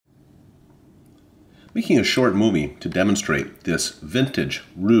Making a short movie to demonstrate this vintage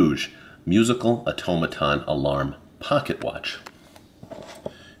Reuge musical automaton alarm pocket watch.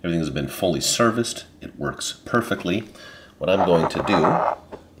 Everything has been fully serviced. It works perfectly. What I'm going to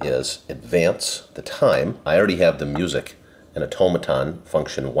do is advance the time. I already have the music and automaton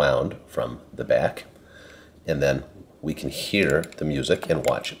function wound from the back, and then we can hear the music and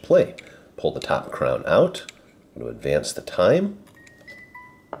watch it play. Pull the top crown out. I'm going to advance the time.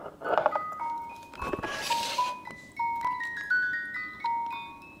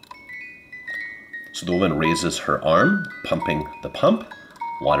 So the woman raises her arm, pumping the pump.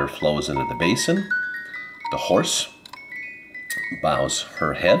 Water flows into the basin. The horse bows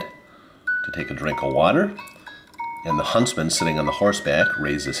her head to take a drink of water. And the huntsman sitting on the horseback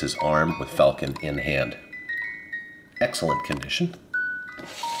raises his arm with falcon in hand. Excellent condition.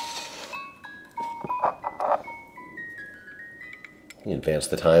 You advance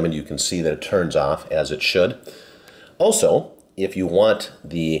the time and you can see that it turns off as it should. Also, if you want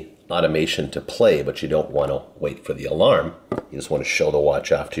the automation to play, but you don't want to wait for the alarm, you just want to show the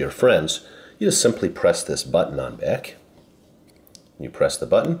watch off to your friends, you just simply press this button on back. You press the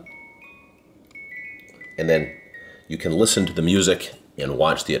button, and then you can listen to the music and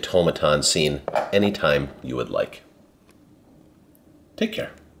watch the automaton scene anytime you would like. Take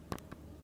care.